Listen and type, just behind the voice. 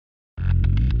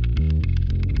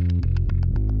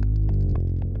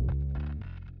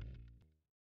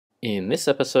In this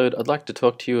episode, I'd like to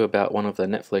talk to you about one of the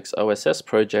Netflix OSS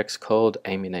projects called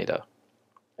Aminator.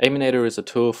 Aminator is a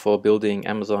tool for building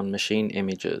Amazon machine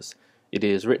images. It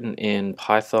is written in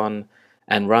Python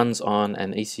and runs on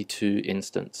an EC2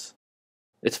 instance.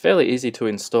 It's fairly easy to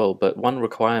install, but one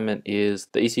requirement is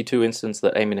the EC2 instance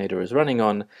that Aminator is running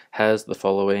on has the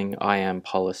following IAM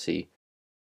policy.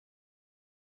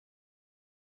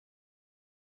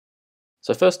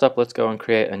 So first up, let's go and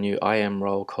create a new IAM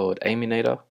role called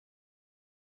Aminator.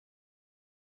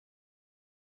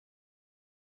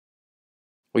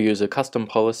 We use a custom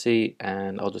policy,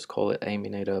 and I'll just call it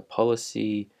Aminator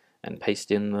policy and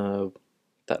paste in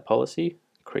that policy,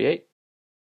 create.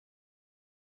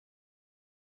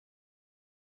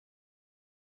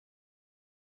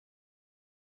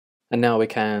 And now we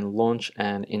can launch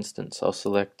an instance. I'll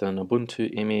select an Ubuntu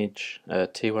image.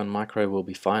 T1 Micro will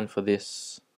be fine for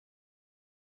this.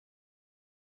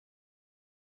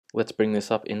 Let's bring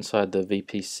this up inside the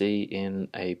VPC in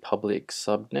a public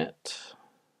subnet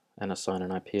and assign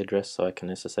an IP address so I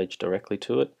can SSH directly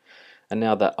to it. And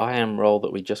now that IAM role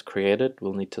that we just created,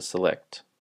 we'll need to select.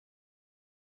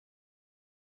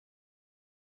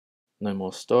 No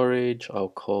more storage. I'll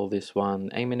call this one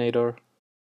Aminator.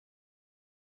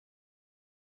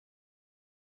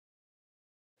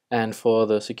 And for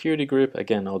the security group,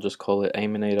 again, I'll just call it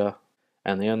Aminator.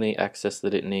 And the only access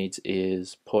that it needs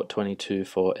is port 22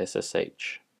 for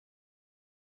SSH.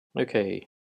 Okay,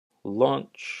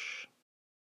 launch.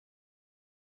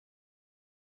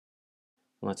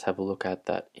 Let's have a look at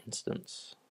that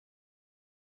instance.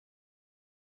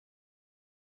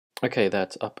 Okay,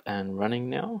 that's up and running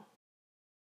now.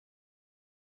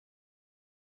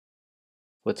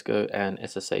 Let's go and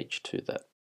SSH to that.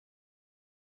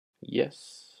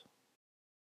 Yes.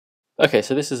 Okay,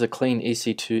 so this is a clean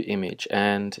EC2 image,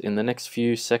 and in the next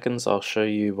few seconds I'll show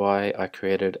you why I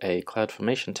created a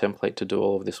CloudFormation template to do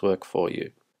all of this work for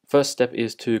you. First step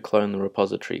is to clone the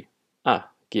repository.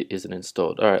 Git isn't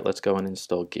installed. Alright, let's go and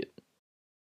install Git.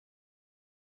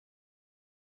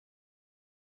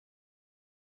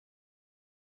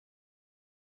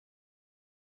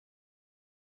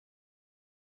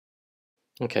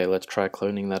 Okay, let's try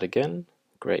cloning that again.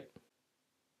 Great.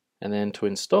 And then to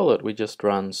install it, we just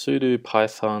run sudo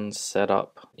python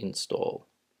setup install.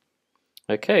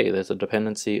 Okay, there's a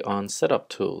dependency on setup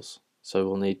tools, so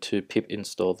we'll need to pip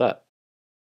install that.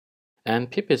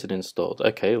 And pip isn't installed.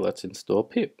 Okay, let's install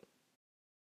pip.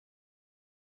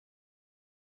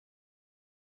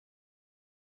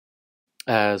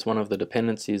 As one of the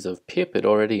dependencies of pip, it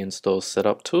already installs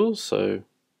setup tools, so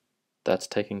that's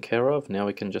taken care of. Now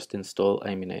we can just install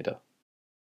Aminator.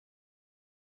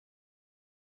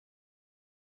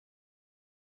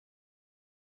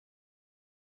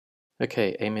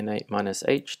 Okay, aminate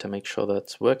 -h to make sure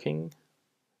that's working,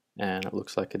 and it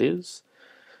looks like it is.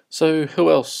 So who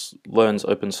else learns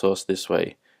open source this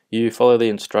way? You follow the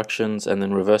instructions and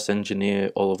then reverse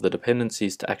engineer all of the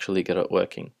dependencies to actually get it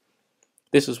working.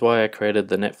 This is why I created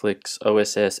the Netflix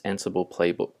OSS Ansible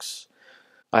Playbooks.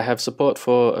 I have support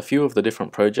for a few of the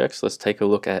different projects. Let's take a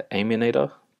look at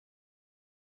Aminator.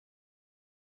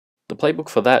 The playbook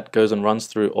for that goes and runs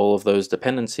through all of those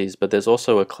dependencies, but there's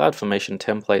also a CloudFormation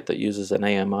template that uses an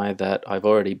AMI that I've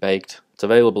already baked. It's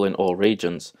available in all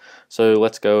regions. So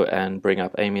let's go and bring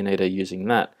up Aminator using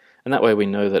that, and that way we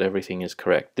know that everything is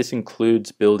correct. This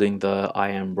includes building the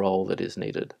IAM role that is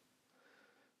needed.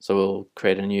 So we'll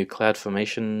create a new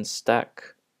CloudFormation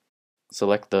stack,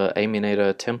 select the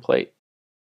Aminator template,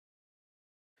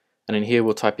 and in here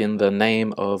we'll type in the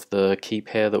name of the key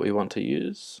pair that we want to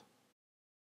use.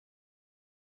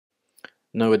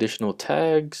 No additional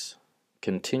tags,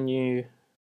 continue.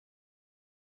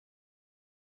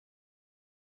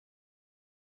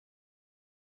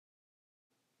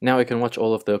 Now we can watch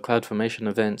all of the CloudFormation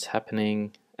events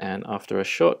happening, and after a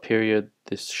short period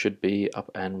this should be up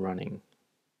and running.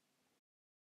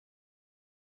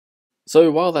 So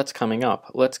while that's coming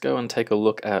up, let's go and take a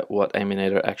look at what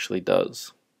Aminator actually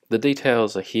does. The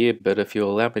details are here, but if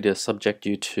you'll allow me to subject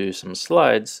you to some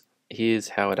slides, here's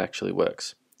how it actually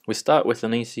works. We start with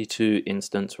an EC2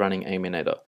 instance running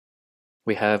Aminator.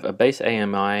 We have a base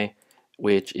AMI,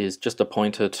 which is just a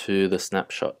pointer to the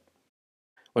snapshot.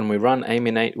 When we run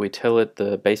Aminate, we tell it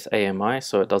the base AMI,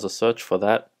 so it does a search for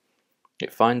that.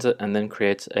 It finds it and then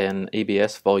creates an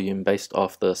EBS volume based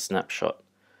off the snapshot.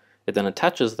 It then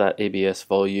attaches that EBS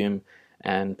volume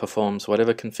and performs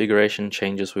whatever configuration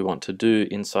changes we want to do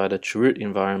inside a chroot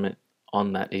environment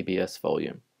on that EBS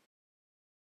volume.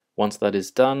 Once that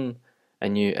is done, a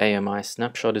new AMI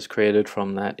snapshot is created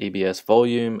from that EBS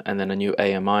volume, and then a new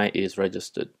AMI is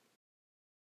registered.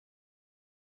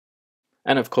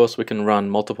 And of course we can run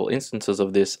multiple instances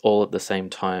of this all at the same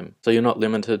time, so you're not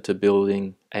limited to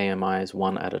building AMIs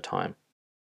one at a time.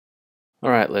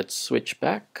 Alright, let's switch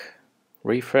back,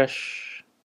 refresh,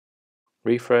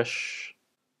 refresh.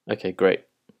 Okay, great.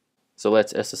 So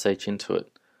let's SSH into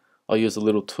it. I'll use a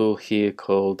little tool here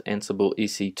called Ansible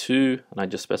EC2, and I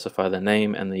just specify the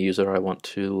name and the user I want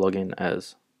to log in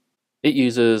as. It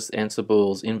uses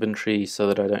Ansible's inventory so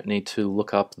that I don't need to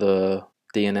look up the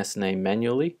DNS name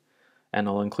manually, and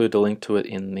I'll include a link to it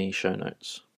in the show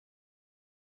notes.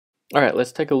 Alright,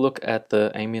 let's take a look at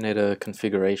the Aminator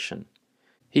configuration.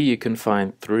 Here you can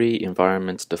find 3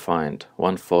 environments defined,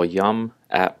 one for Yum,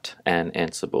 apt, and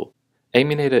Ansible.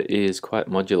 Aminator is quite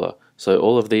modular, so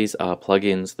all of these are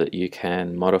plugins that you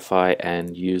can modify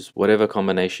and use whatever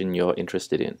combination you're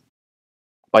interested in.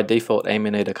 By default,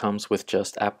 Aminator comes with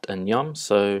just apt and Yum,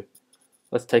 so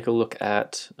let's take a look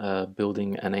at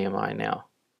building an AMI now.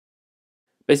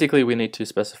 Basically, we need to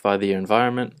specify the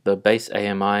environment, the base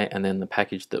AMI, and then the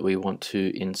package that we want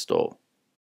to install.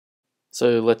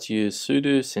 So let's use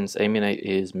sudo, since Aminate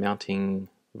is mounting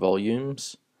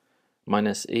volumes,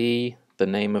 -e, the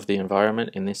name of the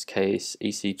environment, in this case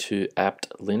EC2 apt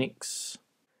Linux,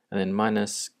 and then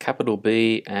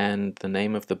 -B and the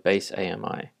name of the base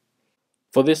AMI.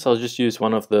 For this I'll just use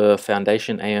one of the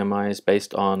foundation AMIs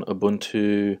based on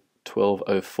Ubuntu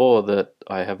 12.04 that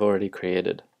I have already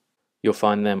created. You'll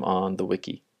find them on the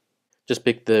wiki. Just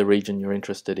pick the region you're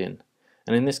interested in.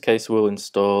 And in this case we'll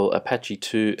install Apache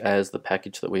 2 as the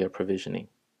package that we are provisioning.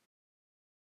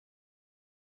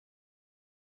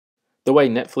 The way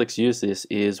Netflix use this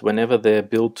is whenever their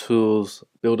build tools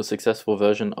build a successful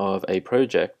version of a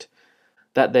project,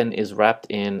 that then is wrapped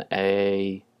in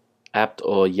a apt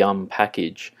or yum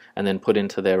package and then put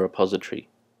into their repository.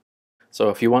 So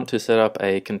if you want to set up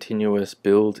a continuous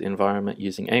build environment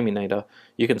using Aminator,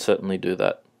 you can certainly do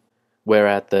that, where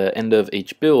at the end of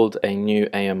each build a new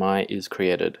AMI is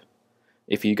created.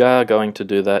 If you are going to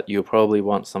do that, you'll probably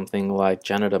want something like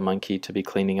Janitor Monkey to be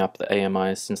cleaning up the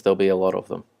AMIs, since there'll be a lot of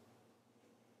them.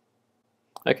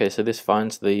 Okay, so this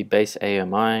finds the base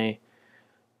AMI,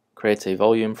 creates a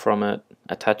volume from it,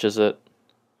 attaches it,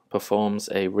 performs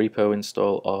a repo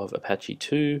install of Apache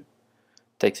 2,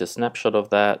 takes a snapshot of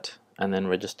that, and then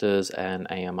registers an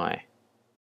AMI.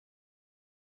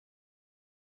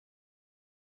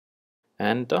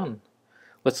 And done.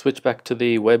 Let's switch back to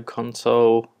the web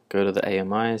console, go to the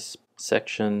AMIs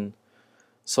section,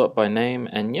 sort by name,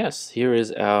 and yes, here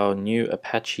is our new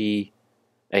Apache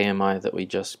AMI that we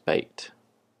just baked.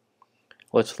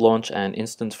 Let's launch an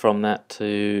instance from that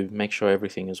to make sure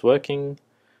everything is working,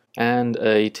 and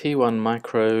a T1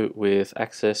 micro with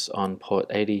access on port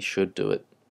 80 should do it.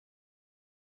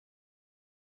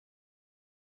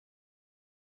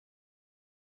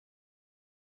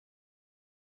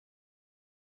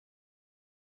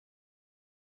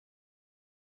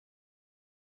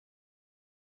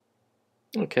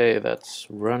 Okay, that's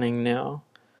running now.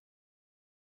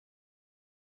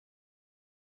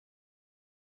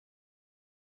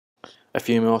 A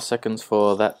few more seconds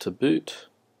for that to boot.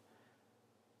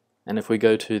 And if we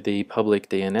go to the public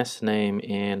DNS name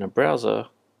in a browser,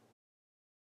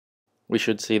 we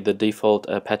should see the default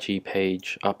Apache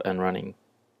page up and running.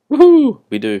 Woohoo!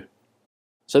 We do.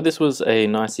 So this was a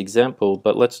nice example,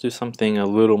 but let's do something a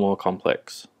little more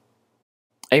complex.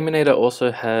 Aminator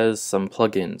also has some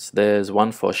plugins. There's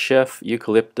one for Chef,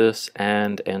 Eucalyptus,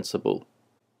 and Ansible.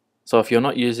 So if you're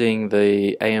not using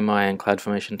the AMI and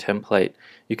CloudFormation template,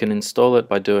 you can install it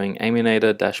by doing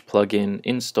Aminator-plugin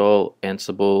install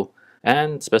Ansible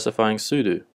and specifying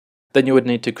sudo. Then you would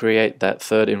need to create that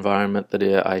third environment that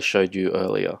I showed you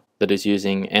earlier, that is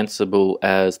using Ansible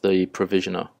as the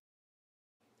provisioner.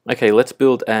 Okay, let's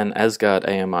build an Asgard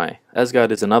AMI.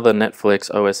 Asgard is another Netflix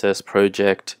OSS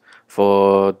project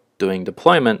for doing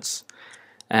deployments,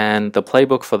 and the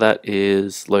playbook for that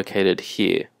is located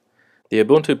here. The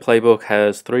Ubuntu playbook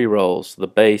has 3 roles: the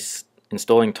base,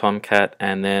 installing Tomcat,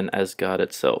 and then Asgard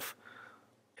itself.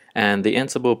 And the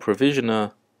Ansible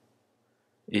Provisioner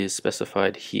is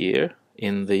specified here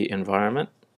in the environment.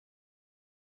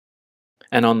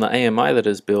 And on the AMI that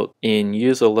is built in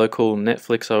user local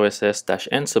Netflix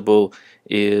OSS-Ansible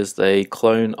is a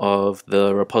clone of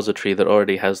the repository that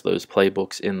already has those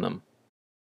playbooks in them.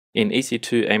 In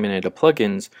EC2 Aminator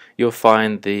plugins, you'll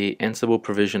find the Ansible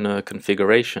Provisioner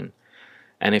configuration.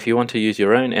 And if you want to use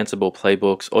your own Ansible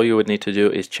playbooks, all you would need to do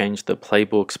is change the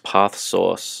playbook's path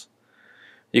source.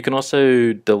 You can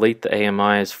also delete the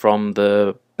AMIs from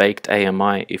the baked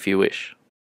AMI if you wish.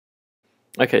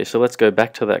 Okay, so let's go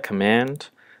back to that command.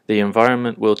 The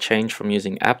environment will change from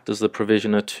using apt as the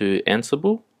provisioner to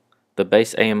Ansible. The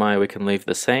base AMI we can leave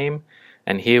the same,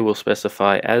 and here we'll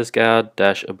specify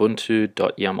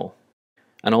asgard-ubuntu.yaml.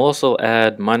 And I'll also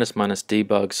add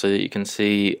 --debug so that you can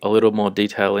see a little more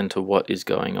detail into what is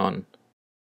going on.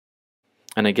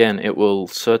 And again, it will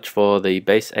search for the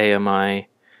base AMI,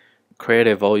 create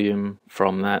a volume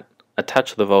from that,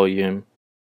 attach the volume,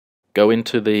 go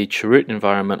into the chroot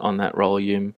environment on that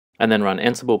volume, and then run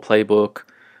Ansible Playbook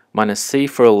 -c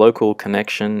for a local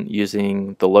connection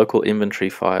using the local inventory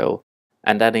file,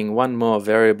 and adding one more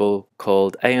variable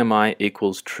called AMI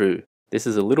equals true. This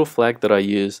is a little flag that I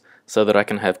use so that I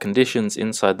can have conditions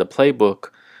inside the playbook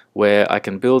where I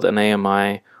can build an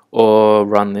AMI or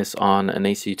run this on an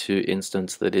EC2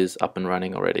 instance that is up and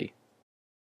running already.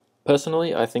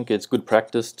 Personally, I think it's good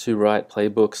practice to write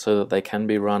playbooks so that they can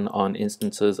be run on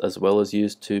instances as well as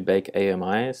used to bake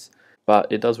AMIs,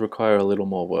 but it does require a little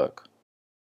more work.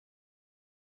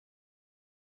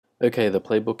 Okay, the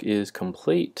playbook is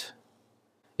complete.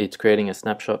 It's creating a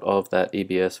snapshot of that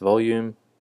EBS volume.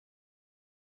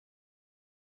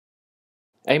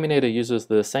 Aminator uses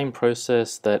the same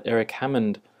process that Eric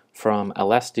Hammond from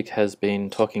Elastic has been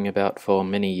talking about for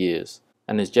many years,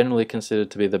 and is generally considered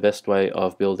to be the best way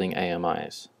of building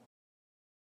AMIs.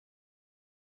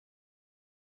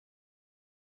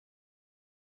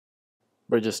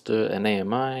 Register an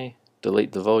AMI,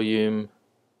 delete the volume,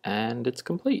 and it's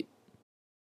complete.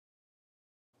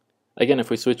 Again, if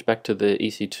we switch back to the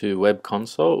EC2 web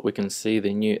console, we can see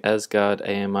the new Asgard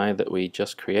AMI that we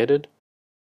just created.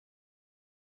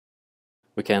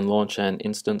 We can launch an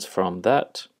instance from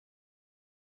that.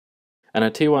 And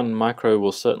a T1 micro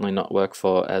will certainly not work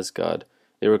for Asgard.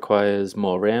 It requires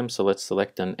more RAM, so let's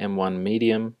select an M1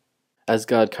 medium.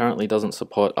 Asgard currently doesn't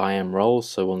support IAM roles,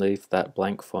 so we'll leave that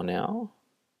blank for now.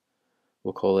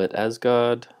 We'll call it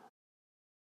Asgard.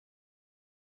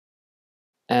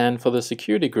 And for the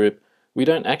security group, we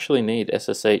don't actually need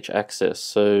SSH access,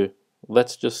 so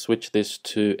let's just switch this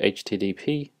to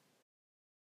HTTP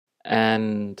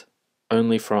and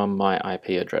only from my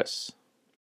IP address.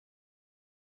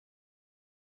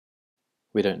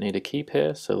 We don't need a key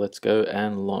pair, so let's go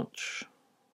and launch.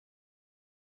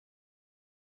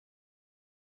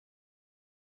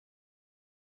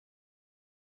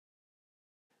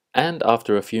 And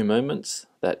after a few moments,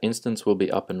 that instance will be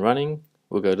up and running.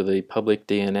 We'll go to the public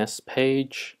DNS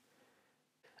page,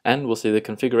 and we'll see the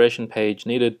configuration page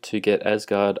needed to get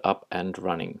Asgard up and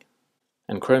running.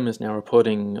 And Chrome is now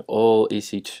reporting all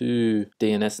EC2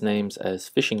 DNS names as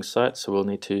phishing sites, so we'll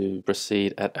need to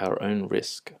proceed at our own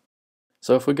risk.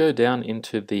 So if we go down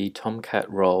into the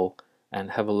Tomcat role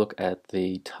and have a look at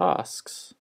the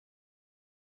tasks,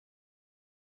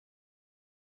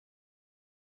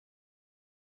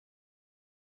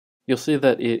 you'll see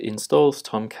that it installs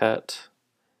Tomcat,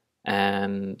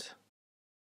 and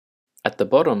at the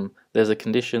bottom there's a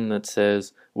condition that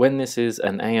says when this is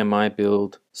an AMI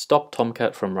build, stop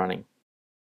Tomcat from running.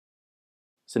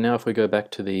 So now if we go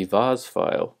back to the vars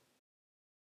file,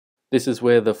 this is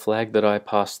where the flag that I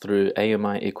passed through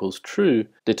AMI equals true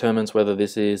determines whether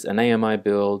this is an AMI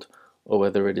build or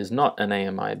whether it is not an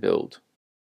AMI build.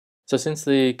 So since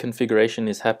the configuration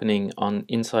is happening on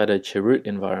inside a chroot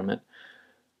environment,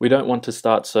 we don't want to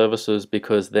start services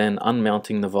because then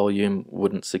unmounting the volume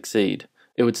wouldn't succeed.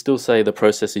 It would still say the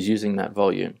process is using that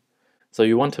volume. So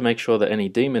you want to make sure that any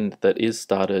daemon that is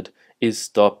started is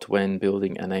stopped when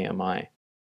building an AMI.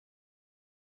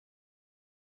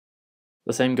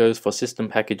 The same goes for system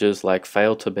packages like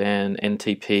fail2ban,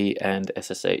 NTP, and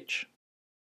SSH.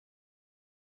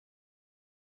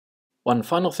 One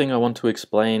final thing I want to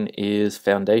explain is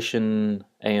foundation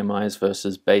AMIs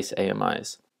versus base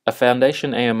AMIs. A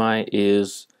foundation AMI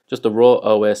is just a raw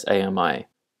OS AMI,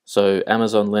 so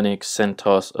Amazon Linux,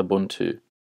 CentOS, Ubuntu.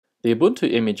 The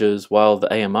Ubuntu images, while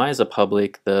the AMIs are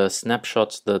public, the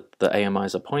snapshots that the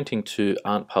AMIs are pointing to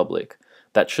aren't public.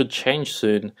 That should change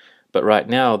soon, but right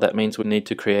now that means we need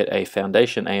to create a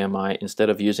foundation AMI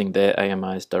instead of using their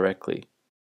AMIs directly.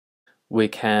 We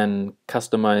can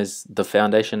customize the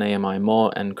foundation AMI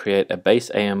more and create a base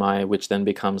AMI, which then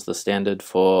becomes the standard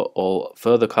for all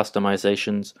further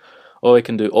customizations, or we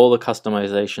can do all the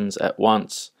customizations at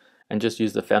once and just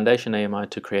use the foundation AMI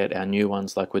to create our new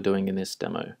ones like we're doing in this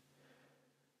demo.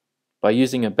 By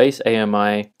using a base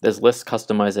AMI, there's less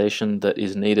customization that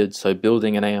is needed, so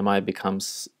building an AMI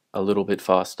becomes a little bit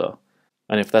faster.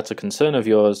 And if that's a concern of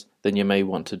yours, then you may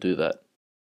want to do that.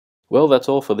 Well, that's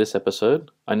all for this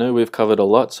episode. I know we've covered a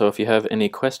lot, so if you have any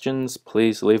questions,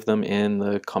 please leave them in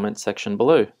the comment section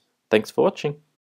below. Thanks for watching.